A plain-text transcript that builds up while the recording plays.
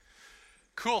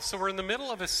Cool. So we're in the middle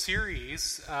of a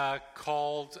series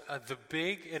called The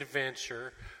Big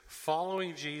Adventure,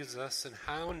 Following Jesus and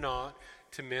How Not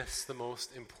to Miss the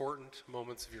Most Important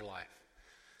Moments of Your Life.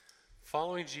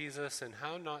 Following Jesus and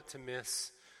How Not to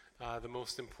Miss the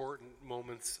Most Important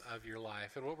Moments of Your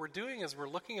Life. And what we're doing is we're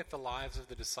looking at the lives of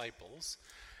the disciples,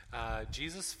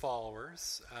 Jesus'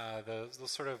 followers, those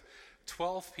sort of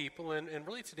 12 people, and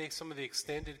really today some of the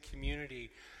extended community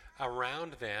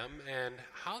around them, and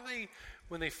how they,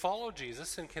 when they followed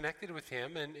Jesus and connected with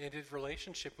him and his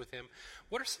relationship with him,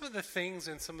 what are some of the things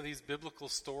in some of these biblical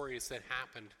stories that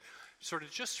happened sort of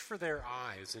just for their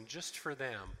eyes and just for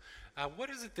them?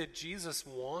 What is it that Jesus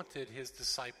wanted his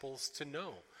disciples to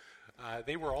know?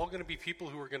 They were all going to be people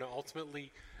who were going to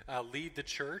ultimately lead the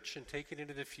church and take it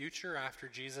into the future after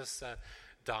Jesus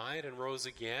died and rose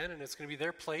again, and it's going to be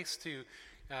their place to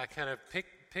kind of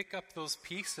pick up those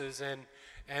pieces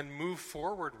and move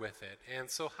forward with it. And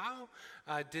so how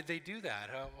did they do that?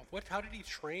 How did he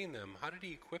train them? How did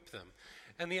he equip them?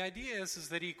 And the idea is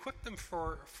that he equipped them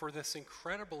for this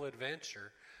incredible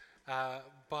adventure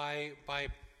by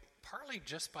partly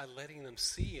just by letting them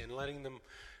see and letting them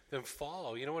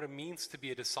follow. You know what it means to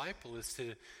be a disciple is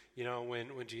to,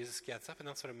 when Jesus gets up, and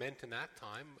that's what it meant in that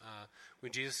time.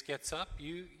 When Jesus gets up,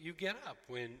 you get up.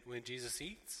 When Jesus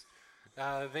eats,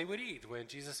 they would eat. When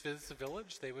Jesus visits a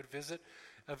village, they would visit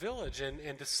a village.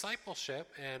 And discipleship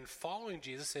and following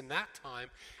Jesus in that time,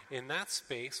 in that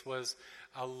space, was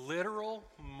a literal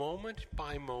moment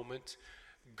by moment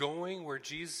going where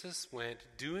Jesus went,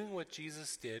 doing what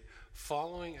Jesus did,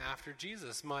 following after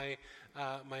Jesus. My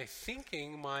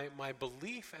thinking, my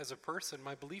belief as a person,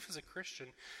 my belief as a Christian,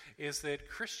 is that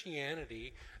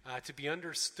Christianity, to be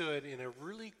understood in a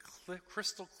really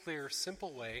crystal clear,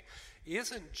 simple way,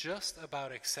 isn't just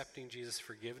about accepting Jesus'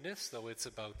 forgiveness, though it's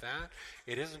about that.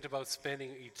 It isn't about spending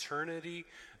eternity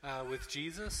with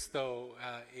Jesus, though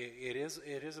it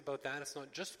is about that. It's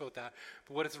not just about that.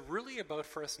 But what it's really about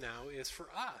for us now is for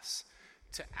us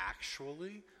to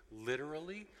actually,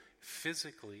 literally,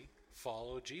 physically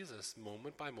follow Jesus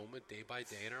moment by moment, day by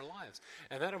day in our lives.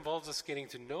 And that involves us getting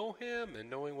to know him and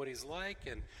knowing what he's like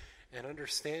and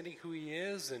understanding who he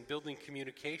is and building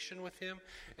communication with him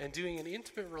and doing an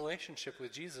intimate relationship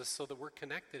with Jesus so that we're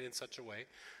connected in such a way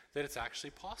that it's actually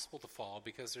possible to follow,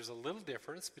 because there's a little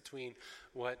difference between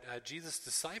what Jesus'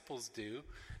 disciples do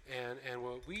and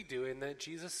what we do, in that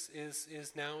Jesus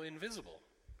is now invisible.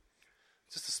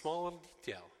 Just a small little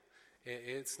detail.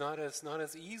 It's not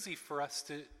as easy for us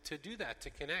to do that, to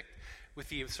connect with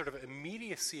the sort of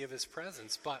immediacy of his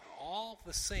presence, but all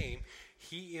the same,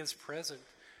 he is present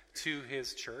to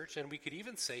his church, and we could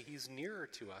even say he's nearer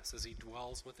to us as he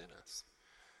dwells within us,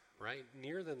 right?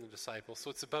 Nearer than the disciples. So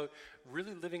it's about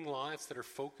really living lives that are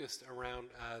focused around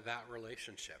that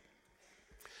relationship.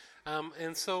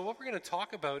 And so what we're going to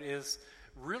talk about is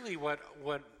really what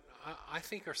I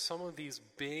think are some of these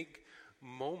big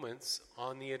moments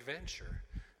on the adventure.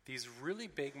 These really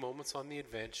big moments on the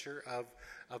adventure of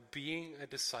being a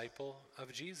disciple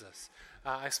of Jesus.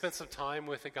 I spent some time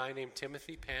with a guy named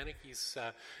Timothy Panic. He's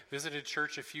visited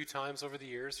church a few times over the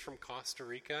years from Costa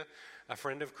Rica, a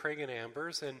friend of Craig and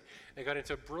Amber's, and I got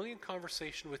into a brilliant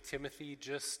conversation with Timothy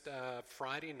just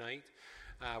Friday night.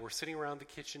 We're sitting around the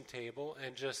kitchen table,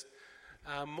 and just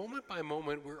moment by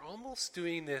moment, we're almost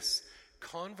doing this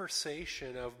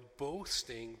conversation of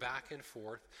boasting back and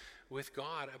forth with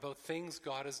God about things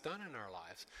God has done in our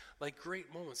lives, like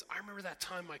great moments. I remember that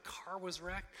time my car was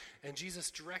wrecked, and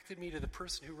Jesus directed me to the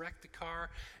person who wrecked the car,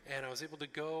 and I was able to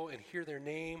go and hear their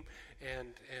name, and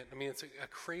I mean, it's a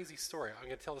crazy story. I'm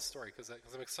going to tell the story because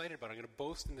I'm excited about it. I'm going to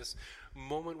boast in this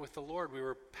moment with the Lord. We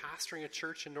were pastoring a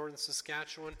church in northern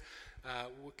Saskatchewan,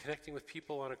 connecting with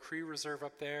people on a Cree reserve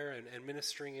up there and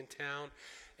ministering in town.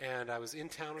 And I was in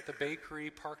town at the bakery,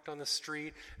 parked on the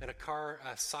street, and a car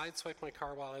sideswiped my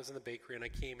car while I was in the bakery, and I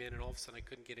came in, and all of a sudden I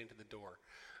couldn't get into the door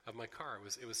of my car.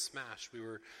 It was smashed. We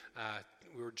were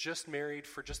just married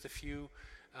for just a few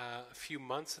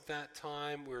months at that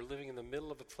time. We were living in the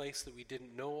middle of a place that we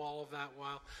didn't know all of that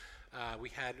while.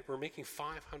 We're making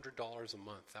 $500 a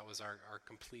month. That was our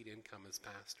complete income as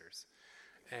pastors.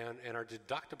 And our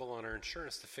deductible on our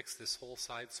insurance to fix this whole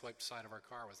sideswiped side of our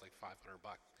car was like $500.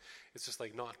 It's just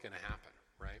like not going to happen,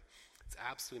 right? It's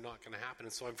absolutely not going to happen.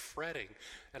 And so I'm fretting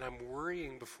and I'm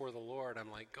worrying before the Lord.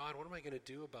 I'm like, God, what am I going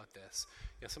to do about this?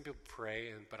 Some people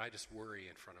pray, but I just worry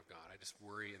in front of God. I just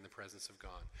worry in the presence of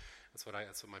God. That's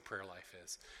what my prayer life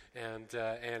is. And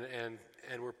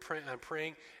I'm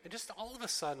praying, and just all of a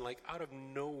sudden, like out of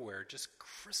nowhere, just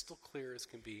crystal clear as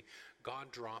can be,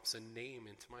 God drops a name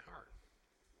into my heart.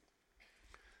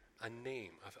 A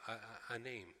name.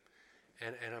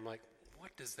 And I'm like,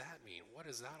 what does that mean? What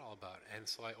is that all about? And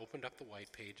so I opened up the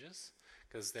white pages,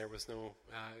 because there was no,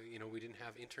 we didn't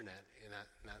have internet in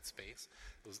that space.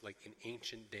 It was like in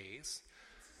ancient days,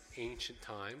 ancient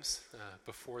times,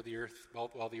 before the earth,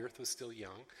 while the earth was still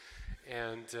young.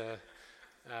 And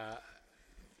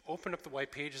opened up the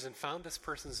white pages and found this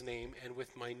person's name, and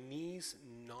with my knees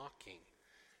knocking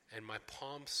and my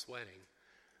palms sweating,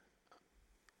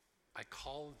 I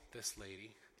called this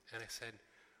lady and I said,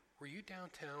 "Were you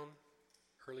downtown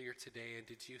earlier today, and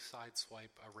did you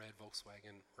sideswipe a red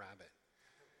Volkswagen Rabbit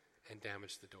and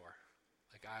damage the door?"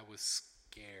 Like, I was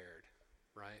scared,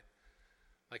 right?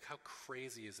 Like, how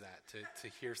crazy is that to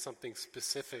hear something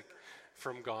specific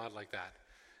from God like that,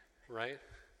 right?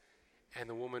 And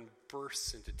the woman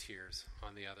bursts into tears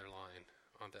on the other line,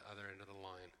 on the other end of the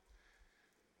line.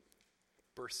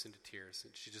 Bursts into tears,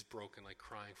 and she just broke and like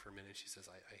crying for a minute. She says,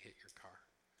 I hit your car.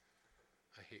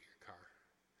 I hit your car.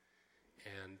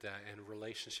 And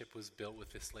relationship was built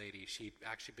with this lady. She'd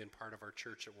actually been part of our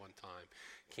church at one time,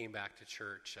 came back to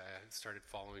church, started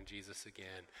following Jesus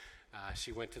again.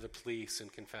 She went to the police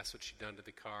and confessed what she'd done to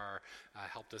the car,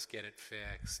 helped us get it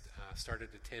fixed, started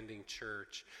attending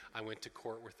church. I went to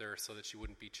court with her so that she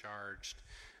wouldn't be charged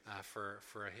for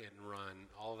a hit and run,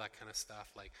 all of that kind of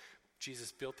stuff. Like,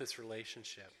 Jesus built this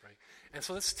relationship, right? And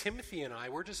so this Timothy and I,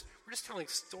 we're just telling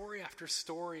story after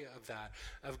story of that,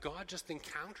 of God just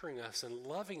encountering us and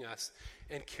loving us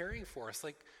and caring for us,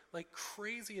 like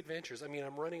crazy adventures. I mean,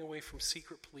 I'm running away from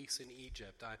secret police in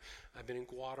Egypt. I've been in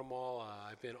Guatemala.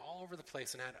 I've been all over the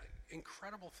place and had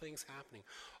incredible things happening,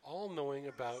 all knowing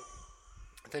about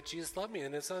that Jesus loved me.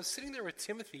 And as I was sitting there with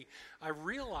Timothy, I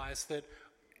realized that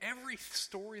every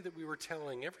story that we were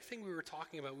telling, everything we were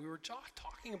talking about, we were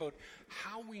talking about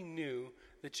how we knew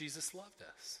that Jesus loved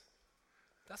us.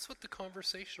 That's what the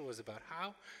conversation was about,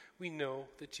 how we know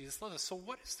that Jesus loves us. So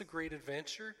what is the great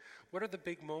adventure? What are the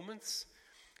big moments?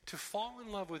 To fall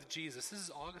in love with Jesus, this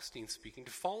is Augustine speaking,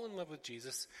 to fall in love with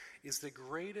Jesus is the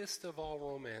greatest of all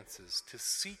romances. To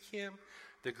seek him,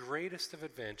 the greatest of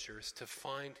adventures. To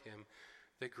find him,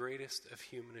 the greatest of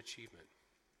human achievement.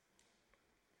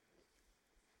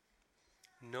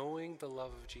 Knowing the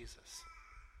love of Jesus.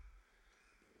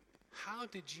 How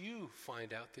did you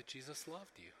find out that Jesus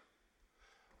loved you?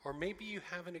 Or maybe you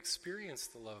haven't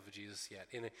experienced the love of Jesus yet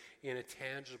in a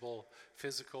tangible,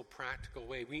 physical, practical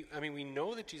way. We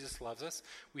know that Jesus loves us.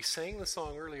 We sang the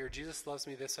song earlier, "Jesus loves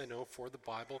me, this I know, for the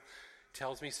Bible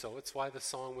tells me so." It's why the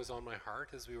song was on my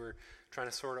heart as we were trying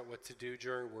to sort out what to do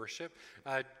during worship.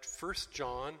 1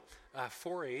 John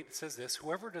 4:8 says this: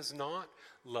 "Whoever does not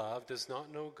love does not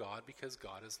know God, because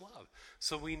God is love."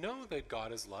 So we know that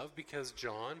God is love because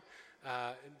John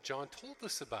told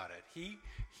us about it. He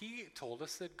told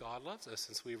us that God loves us,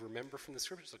 and so we remember from the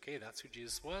scriptures, okay, that's who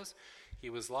Jesus was. He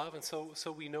was love, and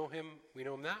so we know him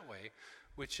that way,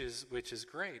 which is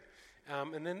great.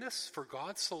 And then this: "For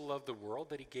God so loved the world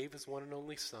that he gave his one and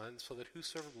only Son, so that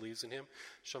whosoever believes in him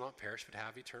shall not perish but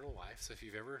have eternal life." So if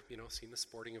you've ever seen the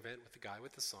sporting event with the guy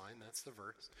with the sign, that's the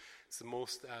verse. It's the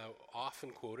most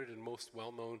often quoted and most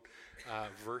well-known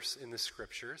verse in the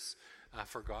scriptures.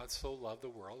 For God so loved the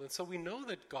world. And so we know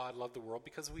that God loved the world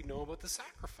because we know about the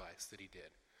sacrifice that he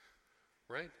did.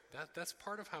 Right? That's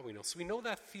part of how we know. So we know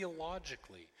that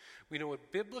theologically. We know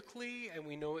it biblically and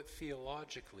we know it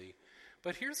theologically.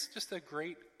 But here's just a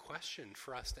great question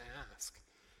for us to ask.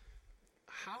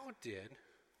 How did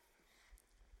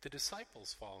the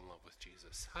disciples fall in love with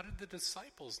Jesus? How did the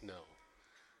disciples know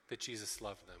that Jesus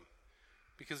loved them?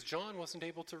 Because John wasn't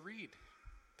able to read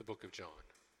the book of John.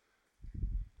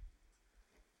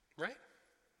 Right?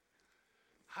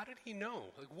 How did he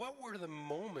know? Like, what were the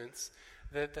moments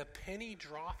that the penny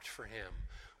dropped for him?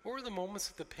 What were the moments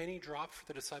that the penny dropped for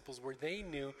the disciples where they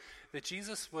knew that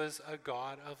Jesus was a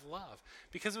God of love?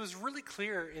 Because it was really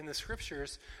clear in the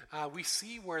scriptures, we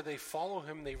see where they follow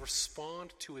him, they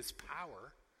respond to his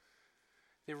power.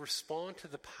 They respond to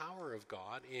the power of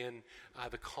God in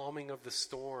the calming of the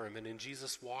storm and in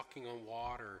Jesus walking on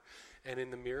water and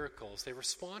in the miracles. They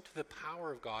respond to the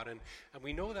power of God, and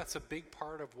we know that's a big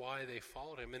part of why they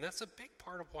followed him. And that's a big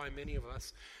part of why many of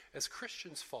us as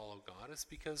Christians follow God, is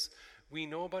because we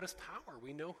know about his power.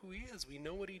 We know who he is. We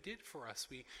know what he did for us.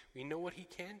 We know what he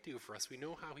can do for us. We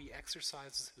know how he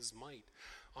exercises his might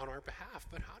on our behalf.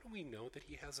 But how do we know that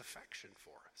he has affection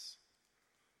for us?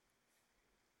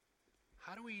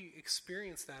 How do we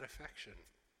experience that affection?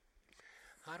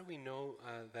 How do we know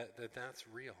that that's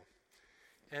real?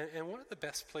 And one of the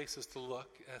best places to look,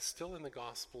 still in the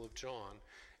Gospel of John,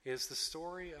 is the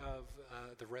story of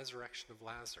the resurrection of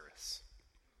Lazarus.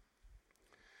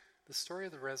 The story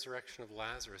of the resurrection of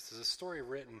Lazarus is a story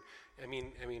written, I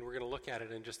mean, we're going to look at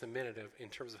it in just a minute in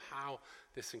terms of how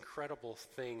this incredible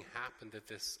thing happened, that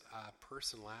this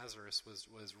person, Lazarus,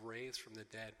 was raised from the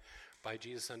dead by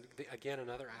Jesus. And again,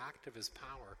 another act of his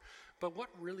power. But what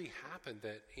really happened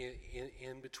that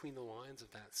in between the lines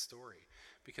of that story?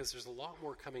 Because there's a lot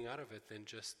more coming out of it than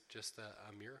just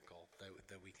a miracle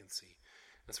that we can see.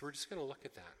 And so we're just going to look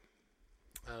at that.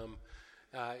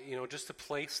 Just to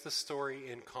place the story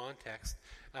in context,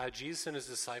 Jesus and his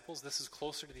disciples, this is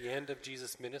closer to the end of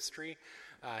Jesus' ministry.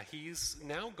 He's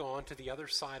now gone to the other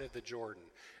side of the Jordan.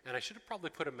 And I should have probably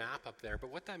put a map up there, but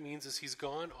what that means is he's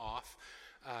gone off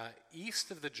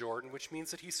east of the Jordan, which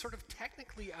means that he's sort of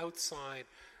technically outside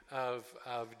of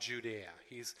Judea.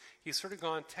 He's sort of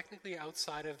gone technically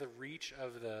outside of the reach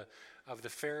of the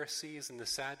Pharisees and the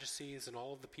Sadducees and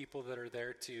all of the people that are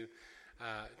there to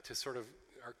sort of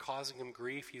are causing him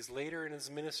grief. He's later in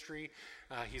his ministry.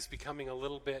 He's becoming a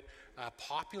little bit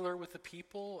popular with the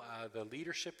people. The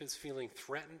leadership is feeling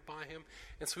threatened by him.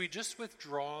 And so he just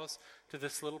withdraws to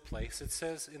this little place. It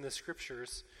says in the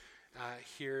scriptures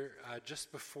here,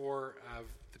 just before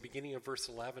the beginning of verse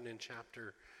 11 in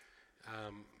chapter,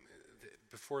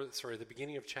 the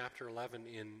beginning of chapter 11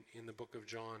 in the book of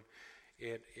John,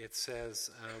 it says,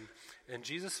 and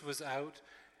Jesus was out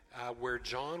where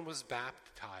John was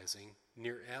baptizing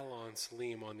near Elon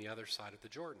Salim on the other side of the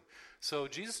Jordan. So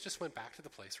Jesus just went back to the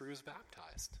place where he was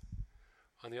baptized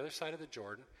on the other side of the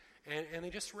Jordan, and they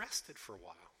just rested for a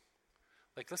while.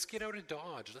 Like, let's get out of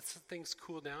Dodge. Let's let things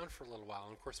cool down for a little while.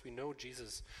 And of course, we know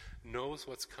Jesus knows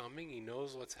what's coming. He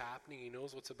knows what's happening. He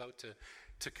knows what's about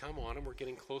to come on him. We're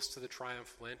getting close to the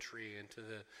triumphal entry into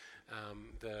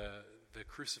the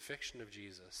crucifixion of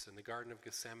Jesus and the Garden of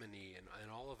Gethsemane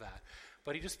and all of that.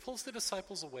 But he just pulls the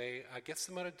disciples away, gets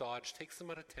them out of Dodge, takes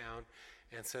them out of town,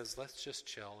 and says, let's just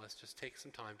chill. Let's just take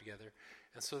some time together.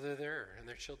 And so they're there, and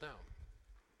they're chilled out.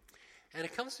 And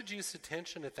it comes to Jesus'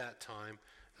 attention at that time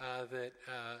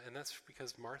and that's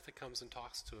because Martha comes and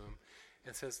talks to him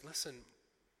and says, listen,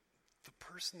 the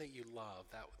person that you love,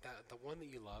 that the one that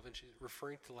you love, and she's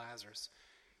referring to Lazarus,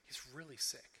 he's really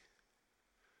sick.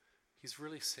 He's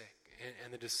really sick.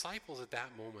 And the disciples at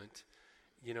that moment,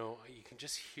 you can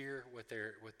just hear what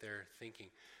they're thinking.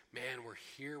 Man, we're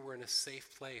here. We're in a safe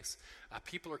place.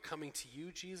 People are coming to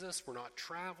you, Jesus. We're not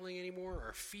traveling anymore.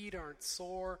 Our feet aren't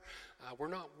sore. We're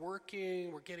not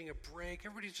working. We're getting a break.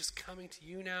 Everybody's just coming to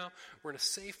you now. We're in a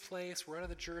safe place. We're out of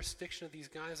the jurisdiction of these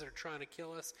guys that are trying to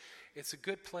kill us. It's a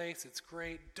good place. It's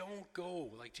great. Don't go.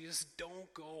 Like, Jesus,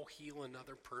 don't go heal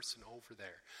another person over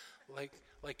there.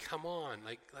 Like, come on.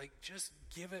 Like, just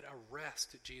give it a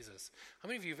rest to Jesus. How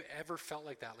many of you have ever felt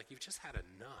like that? Like, you've just had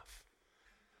enough.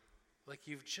 Like,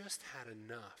 you've just had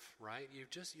enough, right? You're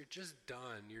just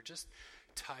done. You're just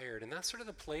tired. And that's sort of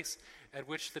the place at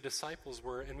which the disciples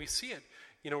were. And we see it,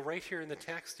 right here in the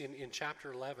text in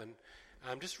chapter 11,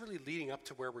 just really leading up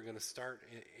to where we're going to start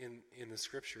in the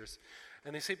scriptures.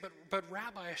 And they say, but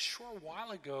Rabbi, a short while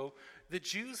ago, the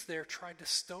Jews there tried to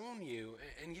stone you,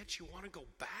 and yet you want to go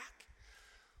back?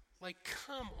 Like,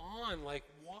 come on. Like,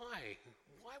 why?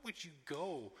 Why would you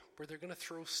go where they're going to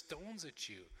throw stones at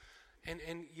you? And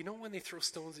when they throw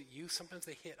stones at you, sometimes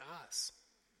they hit us,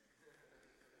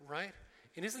 right?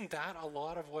 And isn't that a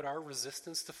lot of what our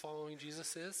resistance to following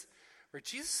Jesus is? Where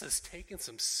Jesus has taken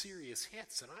some serious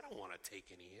hits, and I don't want to take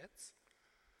any hits.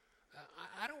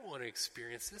 I don't want to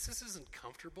experience this. This isn't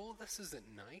comfortable. This isn't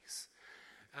nice.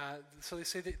 So they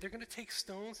say that they're going to take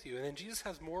stones to you. And then Jesus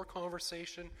has more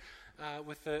conversation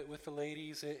with the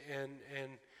ladies,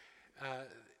 and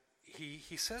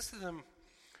he says to them,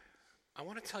 I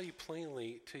want to tell you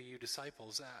plainly to you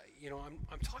disciples,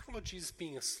 I'm talking about Jesus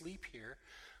being asleep here.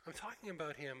 I'm talking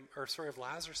about of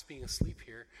Lazarus being asleep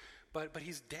here, but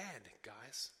he's dead,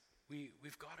 guys.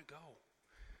 We've got to go.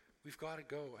 We've got to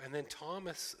go. And then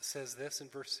Thomas says this in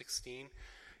verse 16.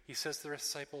 He says to the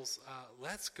disciples,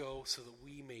 let's go so that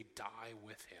we may die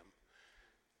with him.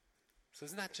 So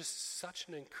isn't that just such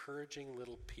an encouraging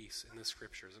little piece in the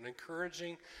scriptures, an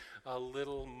encouraging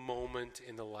little moment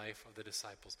in the life of the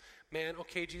disciples? Man,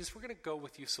 okay, Jesus, we're going to go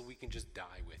with you so we can just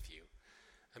die with you.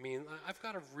 I mean, I've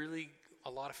got a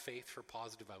lot of faith for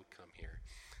positive outcome here.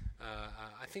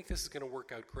 I think this is going to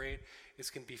work out great.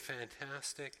 It's going to be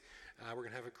fantastic. We're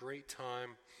going to have a great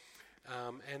time.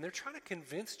 And they're trying to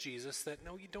convince Jesus that,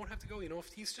 no, you don't have to go.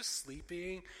 If he's just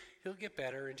sleeping, he'll get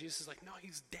better. And Jesus is like, no,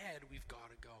 he's dead. We've got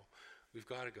to go. We've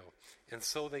got to go. And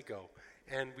so they go.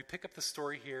 And we pick up the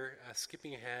story here,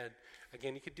 skipping ahead.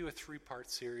 Again, you could do a 3-part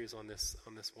series on this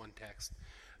one text.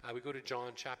 We go to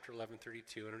John chapter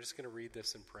 11:32, and I'm just going to read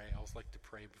this and pray. I always like to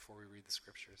pray before we read the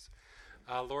scriptures.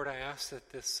 Lord, I ask that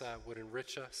this would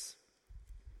enrich us.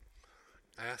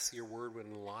 I ask that your word would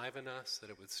enliven us, that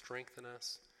it would strengthen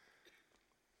us,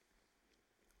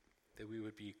 that we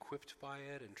would be equipped by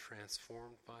it and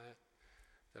transformed by it,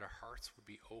 that our hearts would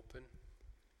be open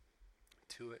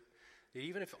to it. That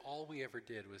even if all we ever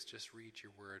did was just read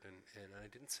your word, and I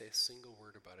didn't say a single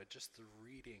word about it, just the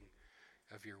reading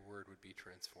of your word would be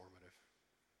transformative.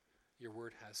 Your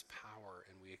word has power,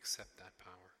 and we accept that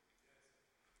power.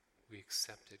 We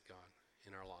accept it, God,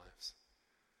 in our lives.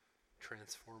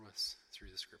 Transform us through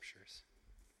the scriptures.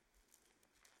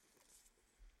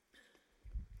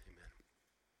 Amen.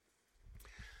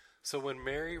 So when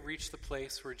Mary reached the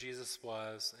place where Jesus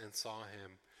was and saw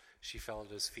him, she fell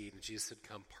at his feet, and Jesus had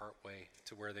come part way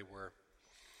to where they were.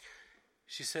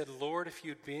 She said, "Lord, if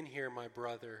you'd been here, my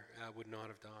brother would not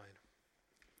have died."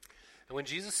 And when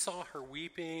Jesus saw her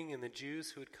weeping, and the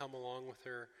Jews who had come along with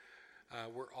her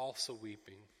were also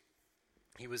weeping,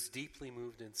 he was deeply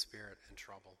moved in spirit and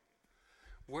troubled.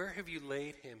 "Where have you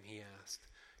laid him?" he asked.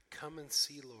 "Come and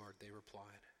see, Lord," they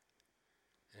replied.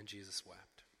 And Jesus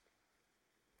wept.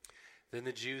 Then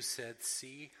the Jews said,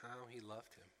 "See how he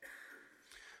loved him."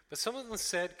 But some of them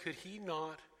said,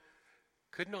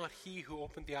 Could not he who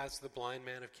opened the eyes of the blind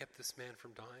man have kept this man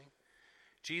from dying?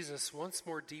 Jesus, once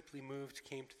more deeply moved,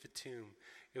 came to the tomb.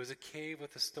 It was a cave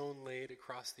with a stone laid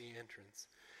across the entrance.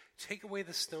 "Take away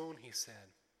the stone," he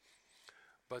said.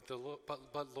 But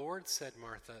Lord, said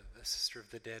Martha, the sister of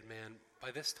the dead man,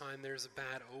 "by this time there is a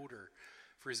bad odor,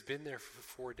 for he's been there for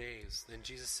 4 days." Then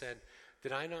Jesus said,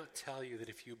 "Did I not tell you that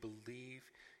if you believe,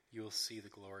 you will see the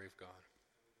glory of God?"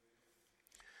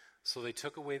 So they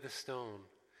took away the stone,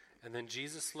 and then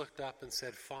Jesus looked up and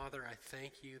said, "Father, I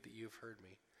thank you that you have heard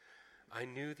me. I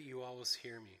knew that you always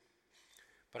hear me.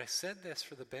 But I said this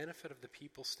for the benefit of the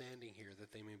people standing here,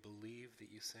 that they may believe that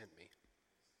you sent me."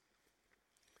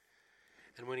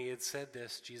 And when he had said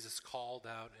this, Jesus called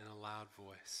out in a loud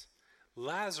voice,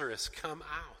 "Lazarus, come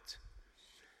out!"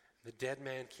 The dead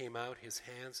man came out, his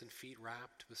hands and feet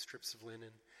wrapped with strips of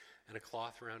linen and a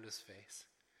cloth around his face.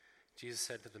 Jesus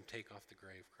said to them, "Take off the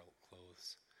grave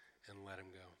clothes and let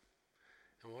him go."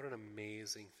 And what an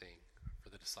amazing thing for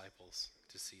the disciples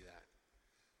to see that.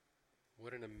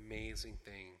 What an amazing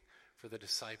thing for the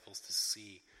disciples to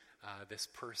see this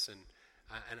person.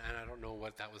 And I don't know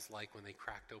what that was like when they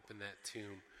cracked open that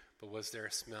tomb, but was there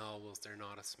a smell? Was there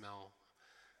not a smell?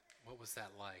 What was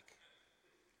that like?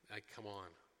 Come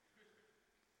on.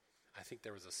 I think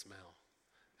there was a smell.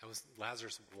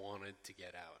 Lazarus wanted to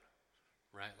get out,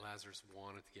 right? Lazarus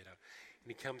wanted to get out.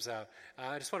 And he comes out.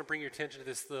 I just want to bring your attention to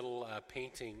this little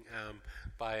painting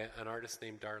by an artist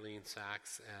named Darlene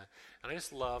Sachs. And I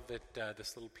just love that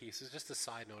this little piece is just a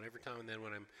side note. Every time and then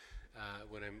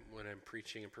when I'm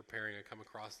preaching and preparing, I come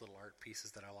across little art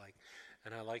pieces that I like.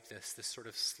 And I like this sort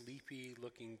of sleepy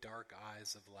looking dark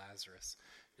eyes of Lazarus.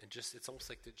 And it's almost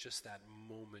like just that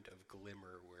moment of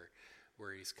glimmer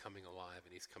where he's coming alive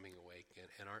and he's coming awake.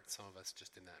 And aren't some of us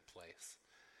just in that place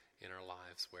in our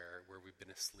lives where we've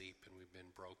been asleep and we've been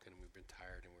broken and we've been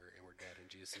tired and we're dead, and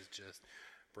Jesus is just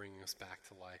bringing us back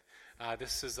to life.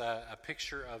 This is a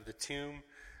picture of the tomb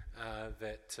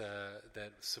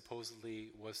that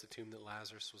supposedly was the tomb that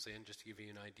Lazarus was in, just to give you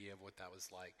an idea of what that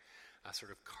was like.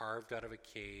 Sort of carved out of a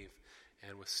cave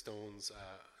and with stones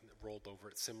rolled over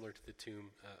it, similar to the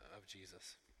tomb of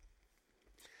Jesus.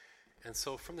 And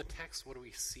so from the text, what do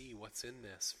we see? What's in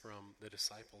this from the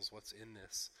disciples? What's in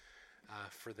this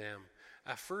for them?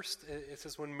 First, it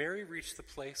says, when Mary reached the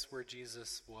place where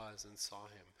Jesus was and saw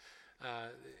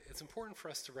him, it's important for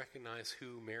us to recognize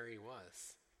who Mary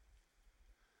was.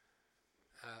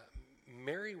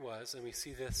 Mary was, and we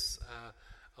see this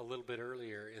a little bit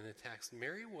earlier in the text,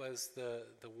 Mary was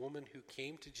the woman who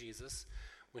came to Jesus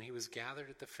when he was gathered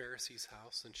at the Pharisees'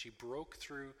 house, and she broke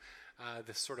through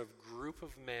this sort of group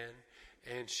of men,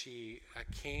 and she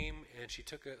came and she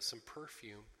took some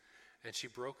perfume, and she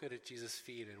broke it at Jesus'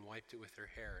 feet and wiped it with her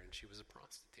hair, and she was a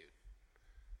prostitute.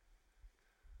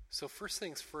 So first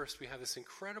things first, we have this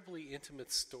incredibly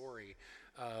intimate story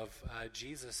of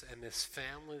Jesus and this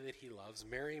family that he loves,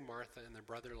 Mary, Martha, and their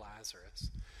brother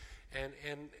Lazarus.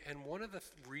 And one of the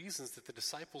reasons that the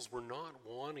disciples were not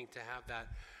wanting to have that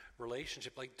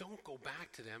relationship, like, don't go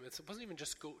back to them. It wasn't even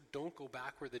just don't go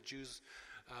back where the Jews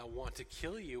want to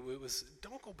kill you. It was,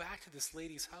 don't go back to this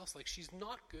lady's house. Like, she's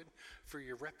not good for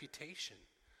your reputation.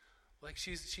 Like,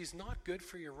 she's not good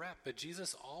for your rep. But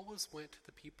Jesus always went to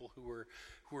the people who were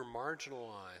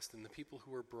marginalized and the people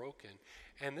who were broken.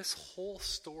 And this whole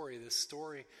story, this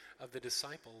story of the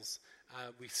disciples,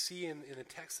 we see in the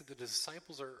text that the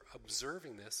disciples are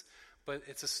observing this, but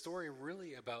it's a story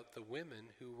really about the women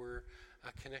who were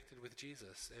connected with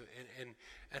Jesus.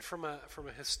 And from a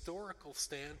historical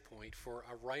standpoint, for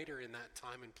a writer in that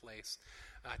time and place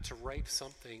to write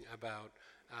something about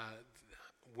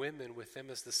women with them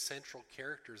as the central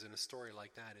characters in a story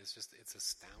like that is just, it's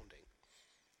astounding.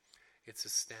 It's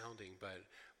astounding,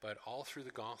 but all through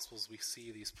the Gospels we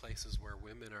see these places where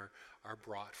women are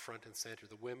brought front and center.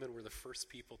 The women were the first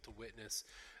people to witness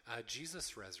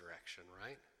Jesus' resurrection,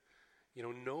 right? You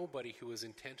know, nobody who was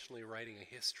intentionally writing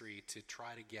a history to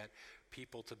try to get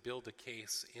people to build a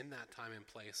case in that time and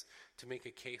place to make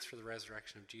a case for the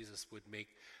resurrection of Jesus would make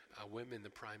women the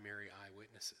primary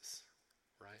eyewitnesses,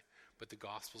 right? But the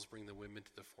Gospels bring the women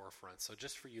to the forefront. So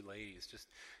just for you ladies,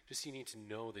 just you need to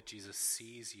know that Jesus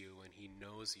sees you and he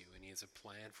knows you and he has a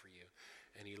plan for you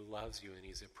and he loves you and he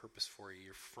has a purpose for you.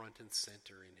 You're front and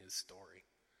center in his story.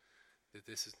 That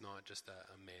this is not just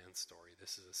a man's story.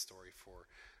 This is a story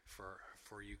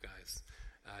for you guys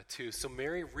too. So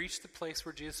Mary reached the place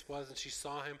where Jesus was and she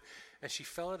saw him and she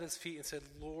fell at his feet and said,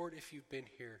 "Lord, if you'd been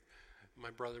here, my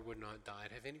brother would not die."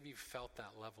 Have any of you felt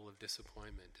that level of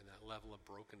disappointment and that level of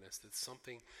brokenness, that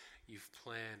something you've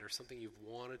planned or something you've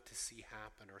wanted to see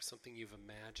happen or something you've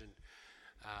imagined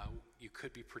you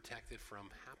could be protected from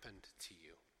happened to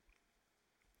you?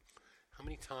 How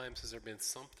many times has there been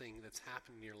something that's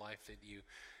happened in your life that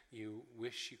you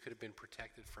wish you could have been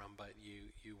protected from, but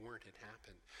you weren't? It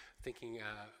happened. Thinking,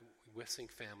 Wissing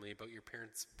family, about your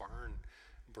parents' barn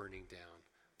burning down.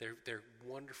 They're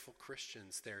wonderful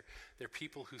Christians. They're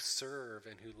people who serve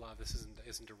and who love. This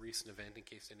isn't a recent event in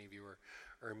case any of you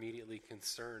are immediately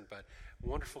concerned, but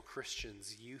wonderful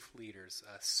Christians, youth leaders,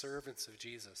 servants of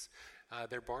Jesus.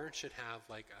 Their barn should have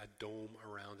like a dome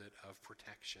around it of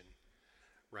protection,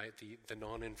 right? The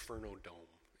non-inferno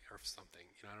dome or something.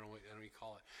 You know, I don't know what you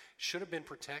call it. Should have been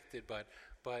protected, but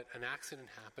an accident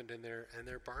happened and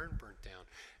their barn burnt down.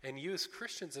 And you as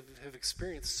Christians have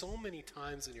experienced so many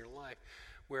times in your life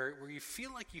where you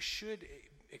feel like you should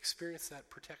experience that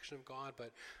protection of God,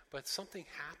 but something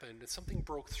happened and something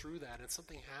broke through that and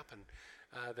something happened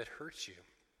that hurts you.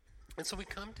 And so we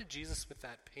come to Jesus with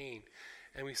that pain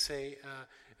and we say,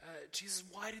 Jesus,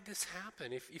 why did this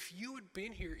happen? If you had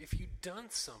been here, if you'd done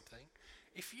something,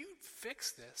 if you'd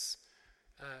fixed this,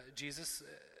 Jesus,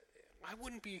 I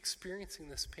wouldn't be experiencing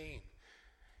this pain.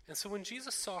 And so when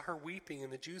Jesus saw her weeping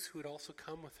and the Jews who had also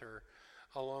come with her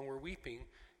along were weeping,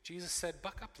 Jesus said,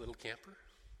 "Buck up, little camper.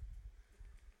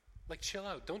 Like, chill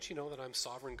out. Don't you know that I'm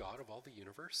sovereign God of all the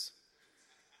universe?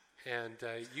 And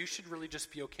you should really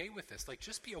just be okay with this. Like,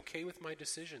 just be okay with my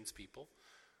decisions, people.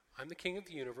 I'm the king of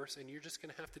the universe, and you're just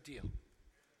going to have to deal."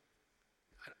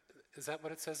 Is that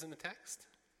what it says in the text?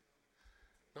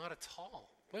 Not at all.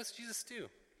 What does Jesus do?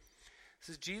 It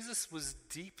says, Jesus was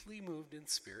deeply moved in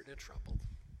spirit and troubled.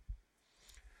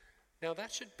 Now,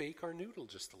 that should bake our noodle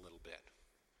just a little bit,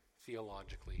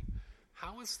 theologically.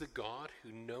 How is the God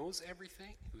who knows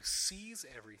everything, who sees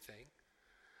everything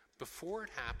before it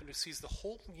happened, who sees the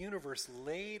whole universe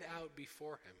laid out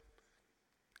before him,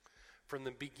 from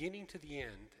the beginning to the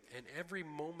end, and every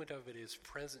moment of it is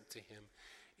present to him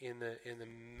in the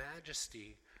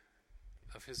majesty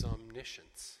of his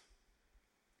omniscience?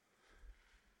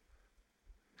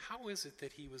 How is it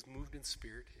that he was moved in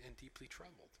spirit and deeply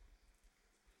troubled?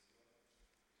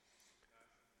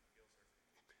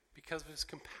 Because of his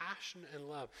compassion and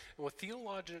love. And what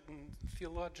theologians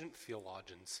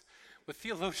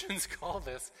call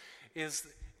this is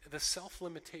the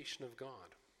self-limitation of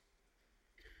God.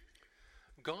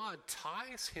 God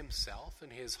ties himself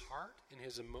and his heart and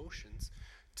his emotions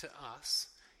to us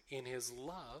in his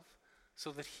love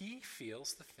so that he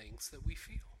feels the things that we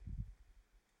feel.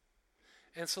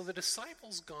 And so the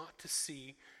disciples got to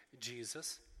see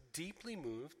Jesus deeply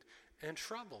moved and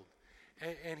troubled.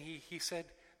 And he said,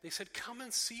 they said, "Come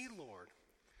and see, Lord.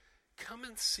 Come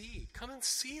and see. Come and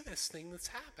see this thing that's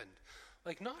happened."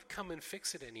 Like, not come and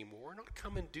fix it anymore, not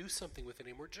come and do something with it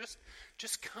anymore.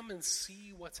 Just come and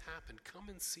see what's happened. Come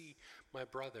and see my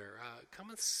brother. Come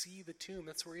and see the tomb.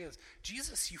 That's where he is.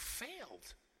 Jesus, you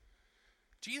failed.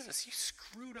 Jesus, you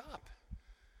screwed up.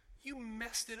 You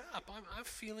messed it up. I'm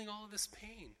feeling all of this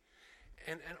pain.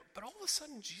 But all of a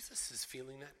sudden, Jesus is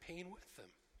feeling that pain with them.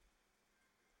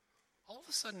 All of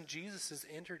a sudden, Jesus has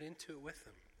entered into it with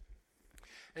them.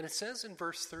 And it says in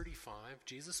verse 35,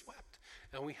 Jesus wept.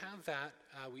 And we have that,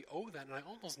 we owe that, and I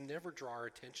almost never draw our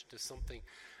attention to something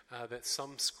that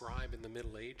some scribe in the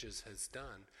Middle Ages has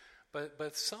done.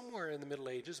 But somewhere in the Middle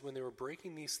Ages, when they were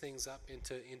breaking these things up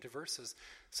into verses,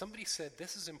 somebody said,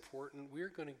 this is important, we're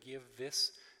going to give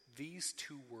these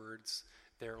two words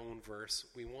their own verse.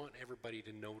 We want everybody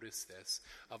to notice this.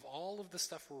 Of all of the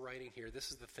stuff we're writing here,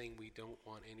 this is the thing we don't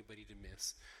want anybody to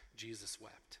miss. Jesus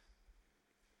wept.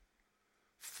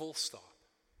 Full stop.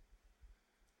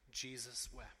 Jesus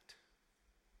wept.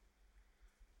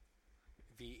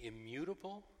 The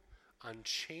immutable,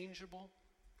 unchangeable,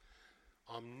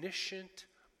 omniscient,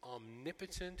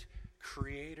 omnipotent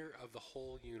creator of the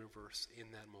whole universe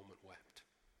in that moment wept.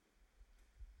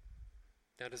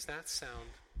 Now, does that sound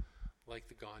like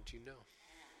the God you know?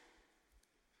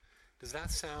 Does that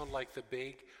sound like the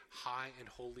big, high, and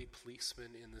holy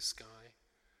policeman in the sky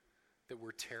that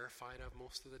we're terrified of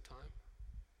most of the time?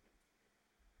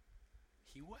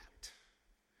 He wept.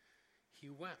 He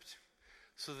wept.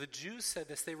 So the Jews said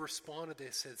this. They responded.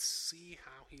 They said, see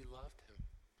how he loved him.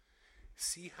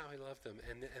 See how he loved them.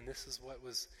 And this is what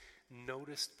was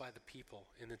noticed by the people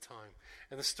in the time.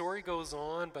 And the story goes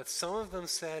on, but some of them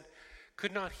said,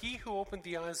 could not he who opened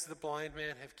the eyes of the blind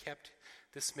man have kept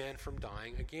this man from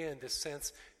dying? Again, this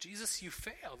sense, Jesus, you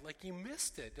failed. Like, you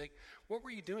missed it. Like, what were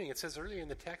you doing? It says earlier in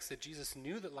the text that Jesus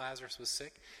knew that Lazarus was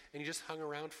sick, and he just hung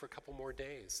around for a couple more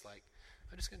days. Like,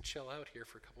 I'm just going to chill out here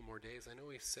for a couple more days. I know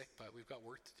he's sick, but we've got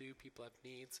work to do. People have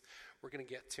needs. We're going to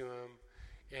get to him.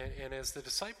 And as the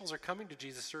disciples are coming to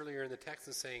Jesus earlier in the text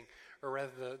and saying, or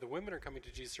rather the women are coming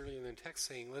to Jesus earlier in the text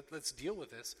saying, let's deal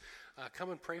with this.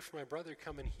 Come and pray for my brother.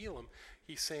 Come and heal him.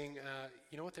 He's saying,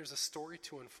 you know what? There's a story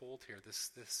to unfold here.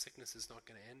 This sickness is not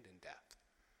going to end in death.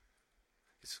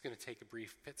 It's just going to take a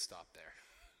brief pit stop there.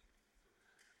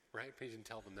 Right? But he didn't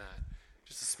tell them that.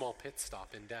 Just a small pit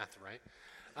stop in death, right?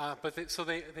 But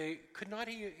they could not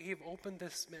he have opened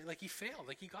this man, like he failed,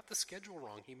 like he got the schedule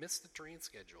wrong. He missed the train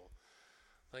schedule.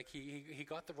 Like he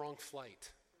got the wrong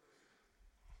flight.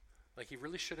 Like he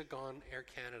really should have gone Air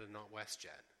Canada, not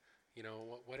WestJet. You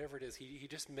know, whatever it is. He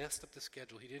just messed up the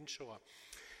schedule. He didn't show up.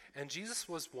 And Jesus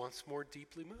was once more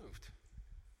deeply moved.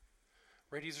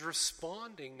 Right? He's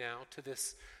responding now to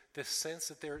this sense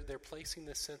that they're placing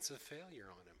this sense of failure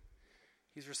on him.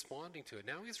 He's responding to it.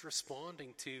 Now he's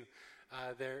responding to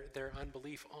their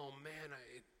unbelief. Oh man,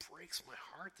 it breaks my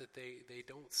heart that they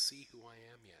don't see who I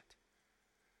am yet.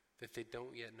 That they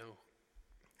don't yet know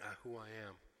who I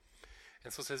am.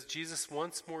 And so it says, Jesus,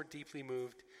 once more deeply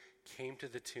moved, came to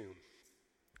the tomb.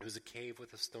 It was a cave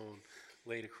with a stone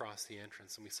laid across the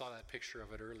entrance. And we saw that picture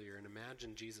of it earlier. And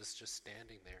imagine Jesus just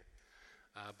standing there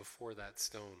before that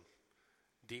stone,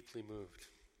 deeply moved.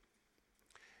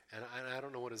 And I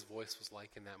don't know what his voice was like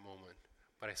in that moment,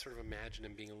 but I sort of imagine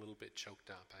him being a little bit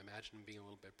choked up. I imagine him being a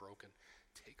little bit broken.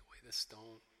 Take away the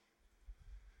stone.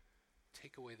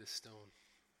 Take away the stone.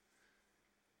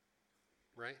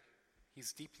 Right?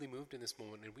 He's deeply moved in this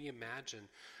moment, and we imagine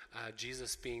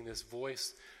Jesus being this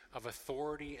voice of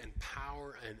authority and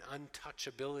power and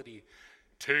untouchability.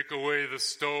 Take away the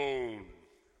stone.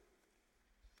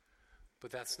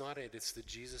 But that's not it. It's the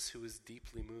Jesus who is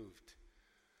deeply moved,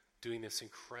 doing this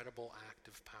incredible act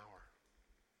of power.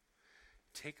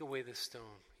 Take away the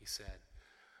stone, he said.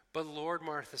 But Lord,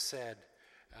 Martha said,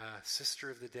 sister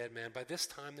of the dead man, by this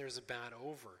time there's a bad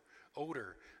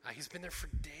odor. He's been there for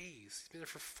days. He's been there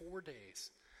for 4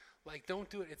 days. Like, don't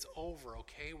do it. It's over,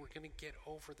 okay? We're going to get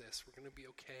over this. We're going to be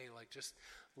okay. Like, just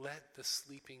let the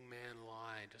sleeping man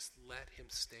lie. Just let him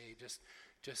stay. Just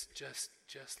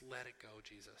let it go,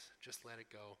 Jesus. Just let it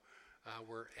go.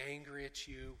 We're angry at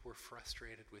you. We're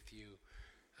frustrated with you.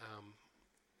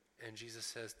 And Jesus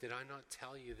says, did I not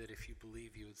tell you that if you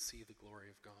believe, you would see the glory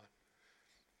of God?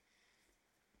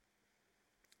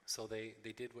 So they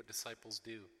did what disciples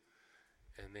do,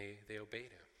 and they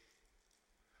obeyed him.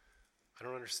 I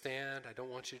don't understand. I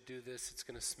don't want you to do this. It's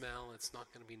going to smell. It's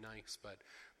not going to be nice. But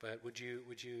would you?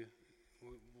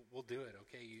 We'll do it.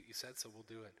 Okay, you said so. We'll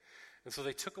do it. And so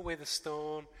they took away the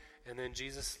stone, and then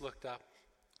Jesus looked up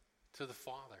to the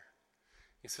Father.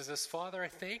 He says, Father, I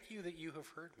thank you that you have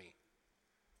heard me.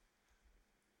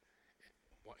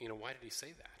 Why did he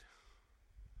say that?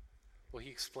 Well, he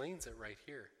explains it right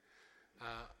here.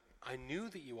 I knew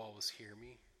that you always hear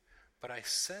me, but I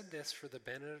said this for the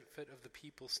benefit of the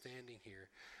people standing here,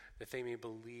 that they may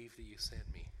believe that you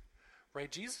sent me.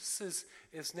 Right? Jesus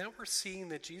is now we're seeing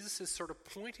that Jesus is sort of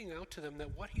pointing out to them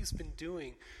that what he's been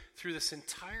doing through this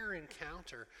entire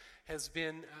encounter has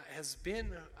been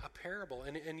a parable.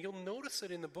 And you'll notice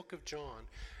it in the book of John.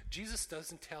 Jesus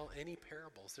doesn't tell any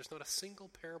parables. There's not a single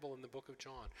parable in the book of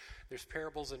John. There's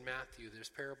parables in Matthew. There's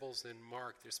parables in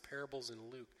Mark. There's parables in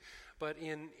Luke. But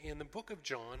in the book of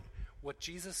John, what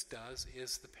Jesus does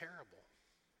is the parable.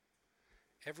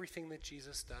 Everything that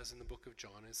Jesus does in the book of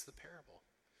John is the parable.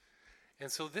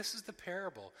 And so this is the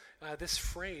parable. This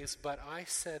phrase, but I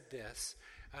said this,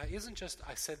 isn't just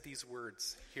I said these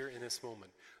words here in this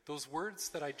moment. Those words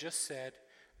that I just said,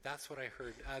 that's what I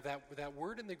heard. That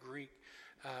word in the Greek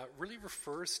really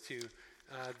refers to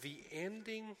the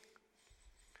ending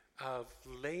of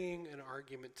laying an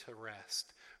argument to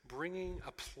rest, bringing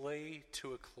a play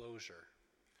to a closure,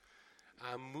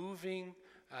 moving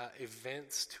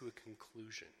events to a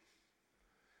conclusion.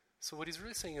 So what he's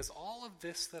really saying is all of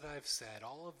this that I've said,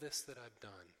 all of this that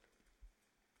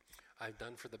I've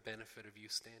done for the benefit of you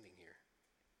standing here.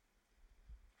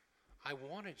 I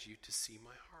wanted you to see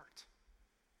my heart.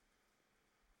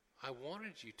 I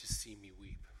wanted you to see me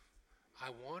weep. I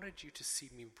wanted you to see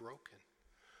me broken.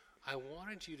 I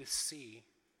wanted you to see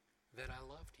that I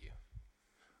loved you.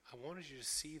 I wanted you to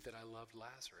see that I loved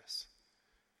Lazarus.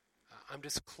 I'm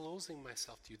disclosing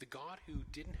myself to you. The God who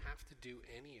didn't have to do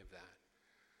any of that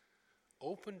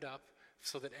opened up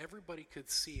so that everybody could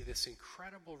see this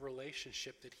incredible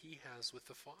relationship that he has with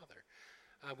the Father.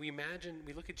 We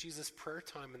look at Jesus' prayer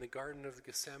time in the Garden of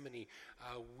Gethsemane,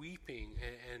 weeping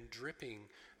and dripping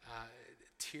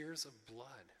tears of blood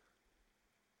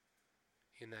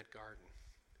in that garden.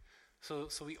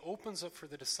 So he opens up for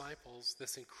the disciples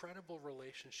this incredible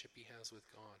relationship he has with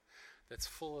God that's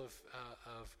full of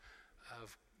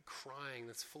crying,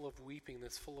 that's full of weeping,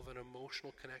 that's full of an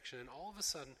emotional connection. And all of a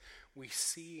sudden, we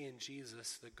see in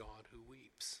Jesus the God who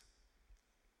weeps.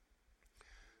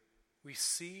 We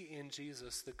see in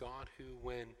Jesus the God who,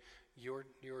 when your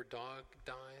dog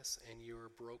dies and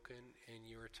you're broken and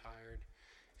you're tired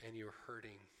and you're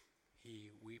hurting, he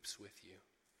weeps with you.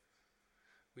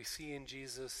 We see in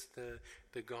Jesus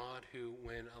the God who,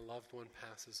 when a loved one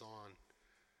passes on,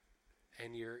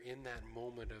 and you're in that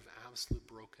moment of absolute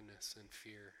brokenness and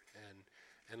fear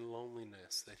and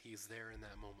loneliness, that he's there in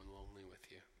that moment lonely with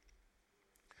you.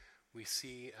 We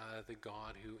see the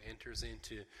God who enters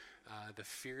into the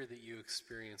fear that you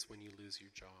experience when you lose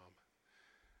your job.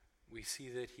 We see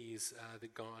that he's the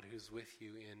God who's with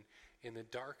you in the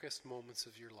darkest moments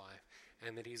of your life,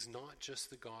 and that he's not just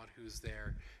the God who's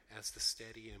there as the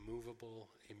steady, immovable,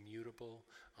 immutable,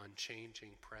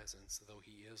 unchanging presence, though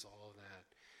he is all of that.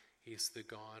 He's the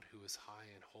God who is high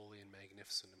and holy and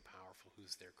magnificent and powerful,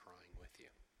 who's there crying with you.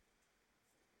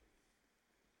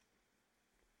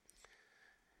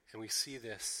 And we see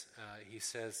this. He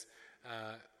says,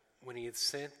 when he had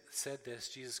said this,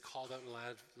 Jesus called out in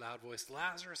a loud voice,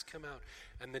 "Lazarus, come out."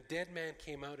 And the dead man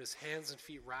came out, his hands and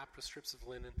feet wrapped with strips of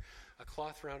linen, a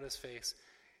cloth around his face.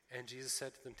 And Jesus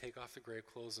said to them, "Take off the grave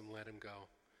clothes and let him go."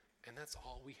 And that's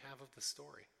all we have of the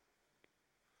story.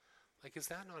 Like, is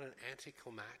that not an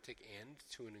anticlimactic end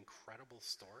to an incredible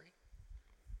story?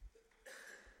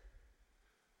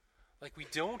 Like, we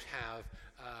don't have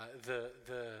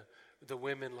the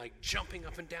women like jumping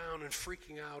up and down and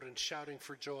freaking out and shouting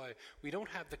for joy. We don't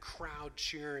have the crowd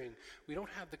cheering. We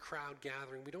don't have the crowd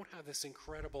gathering. We don't have this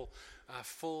incredible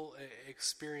full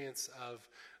experience of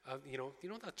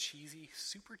that cheesy,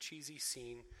 super cheesy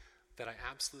scene that I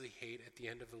absolutely hate at the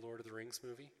end of the Lord of the Rings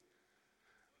movie,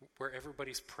 where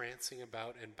everybody's prancing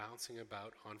about and bouncing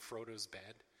about on Frodo's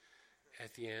bed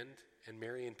at the end, and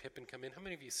Merry and Pippin come in. How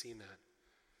many of you have seen that?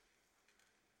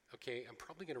 Okay, I'm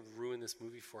probably going to ruin this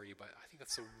movie for you, but I think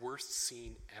that's the worst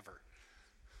scene ever.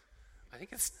 I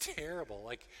think it's terrible.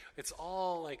 Like, it's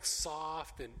all like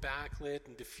soft and backlit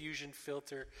and diffusion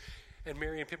filter, and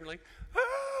Merry and Pippin are like,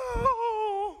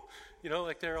 "Oh!"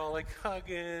 Like they're all like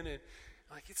hugging, and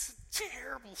like it's a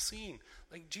terrible scene.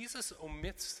 Like, Jesus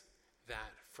omits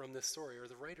that from this story, or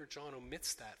the writer John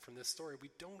omits that from this story. We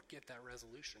don't get that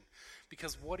resolution,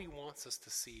 because what he wants us to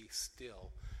see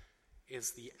still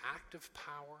is the active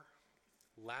power,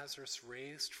 Lazarus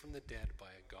raised from the dead by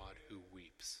a God who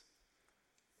weeps.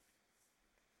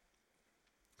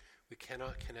 We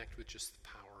cannot connect with just the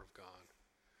power of God.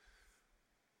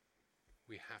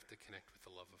 We have to connect with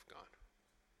the love of God.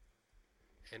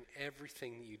 And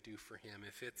everything that you do for him,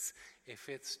 if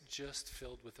it's just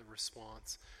filled with a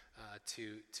response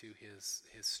to his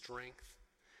strength,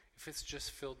 if it's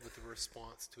just filled with a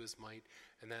response to his might,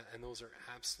 and those are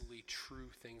absolutely true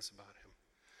things about him.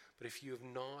 But if you have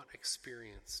not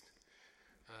experienced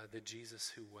the Jesus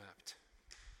who wept,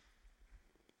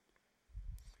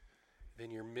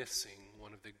 then you're missing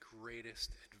one of the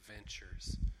greatest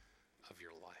adventures of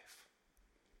your life.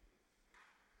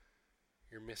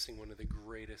 You're missing one of the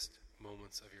greatest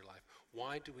moments of your life.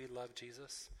 Why do we love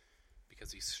Jesus?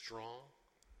 Because he's strong,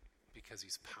 because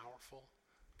he's powerful,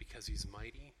 because he's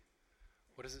mighty.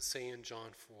 What does it say in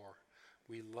John 4?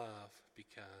 We love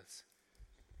because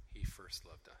he first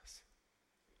loved us.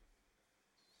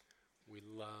 We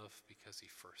love because he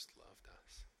first loved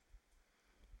us.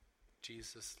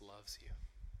 Jesus loves you.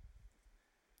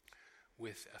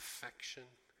 with affection,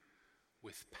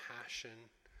 with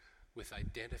passion, with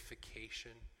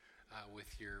identification,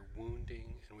 with your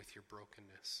wounding and with your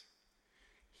brokenness.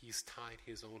 He's tied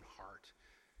his own heart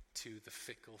to the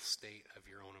fickle state of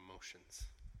your own emotions.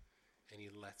 And he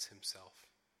lets himself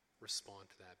respond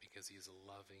to that because he is a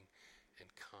loving and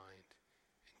kind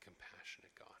and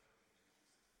compassionate God.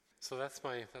 So that's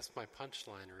my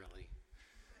punchline, really.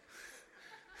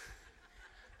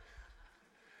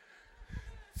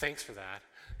 Thanks for that.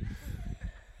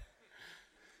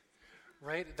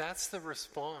 Right? That's the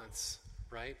response,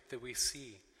 right, that we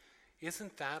see.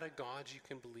 Isn't that a God you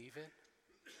can believe in?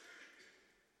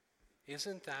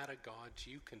 Isn't that a God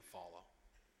you can follow?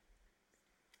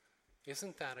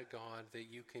 Isn't that a God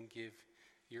that you can give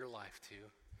your life to?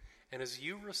 And as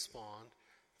you respond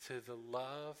to the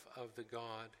love of the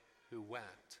God who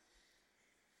wept,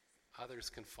 others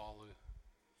can follow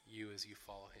you as you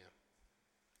follow him.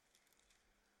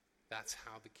 That's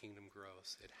how the kingdom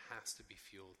grows. It has to be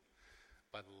fueled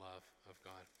by the love of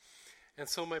God. And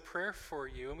so my prayer for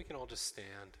you, and we can all just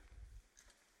stand.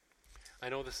 I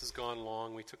know this has gone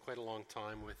long. We took quite a long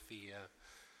time with the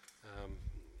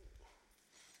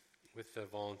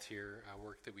volunteer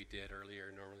work that we did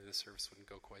earlier. Normally the service wouldn't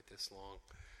go quite this long.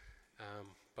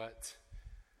 But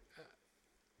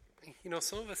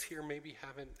some of us here maybe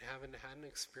haven't had an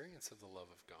experience of the love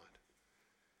of God.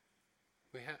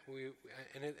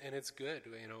 And it's good,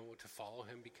 to follow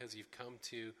him because you've come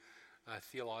to a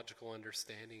theological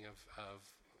understanding of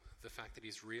the fact that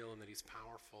he's real and that he's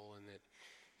powerful and that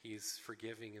he's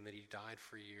forgiving and that he died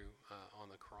for you on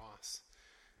the cross.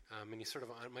 And you sort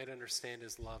of might understand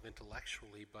his love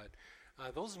intellectually, but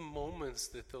those moments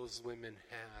that those women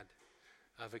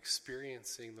had of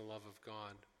experiencing the love of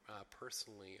God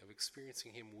personally, of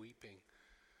experiencing him weeping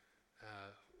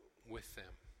with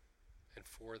them and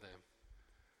for them,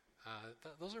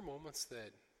 those are moments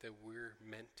that we're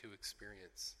meant to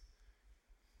experience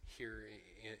here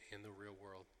in the real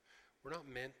world. We're not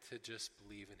meant to just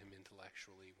believe in him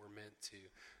intellectually. We're meant to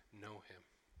know him,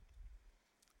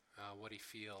 what he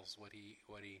feels, what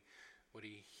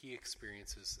he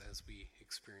experiences as we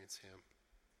experience him.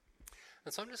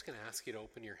 And so I'm just going to ask you to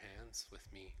open your hands with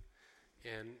me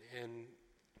and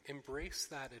embrace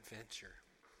that adventure,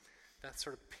 that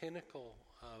sort of pinnacle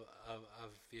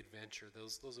of the adventure,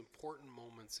 those important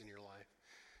moments in your life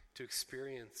to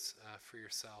experience for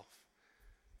yourself,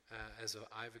 as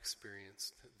I've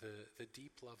experienced, the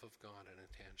deep love of God in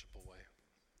a tangible way.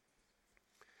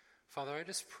 Father, I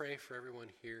just pray for everyone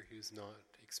here who's not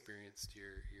experienced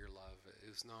your love,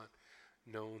 who's not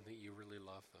known that you really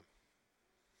love them.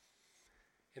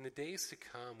 In the days to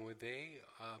come, would they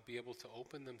be able to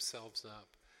open themselves up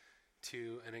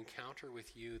to an encounter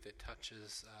with you that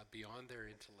touches beyond their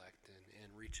intellect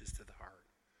and reaches to the heart?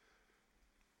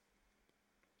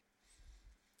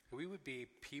 We would be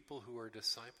people who are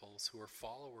disciples, who are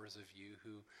followers of you,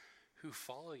 who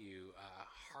follow you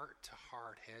heart to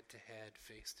heart, head to head,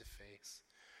 face to face,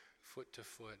 foot to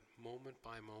foot, moment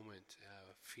by moment,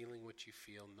 feeling what you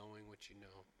feel, knowing what you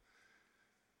know.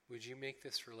 Would you make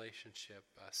this relationship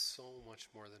so much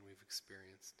more than we've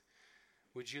experienced?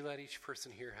 Would you let each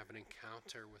person here have an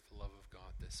encounter with the love of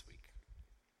God this week?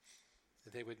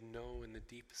 That they would know in the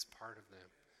deepest part of them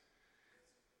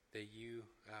that you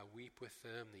weep with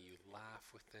them, that you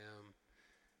laugh with them,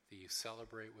 that you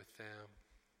celebrate with them,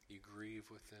 you grieve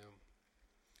with them,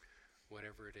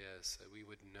 whatever it is, that we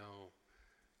would know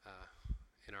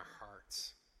in our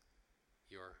hearts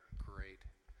your great,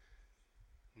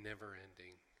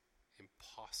 never-ending,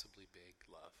 impossibly big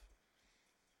love.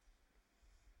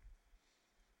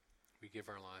 We give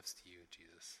our lives to you,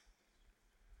 Jesus.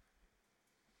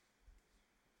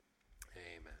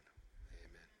 Amen.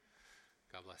 Amen.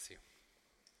 God bless you.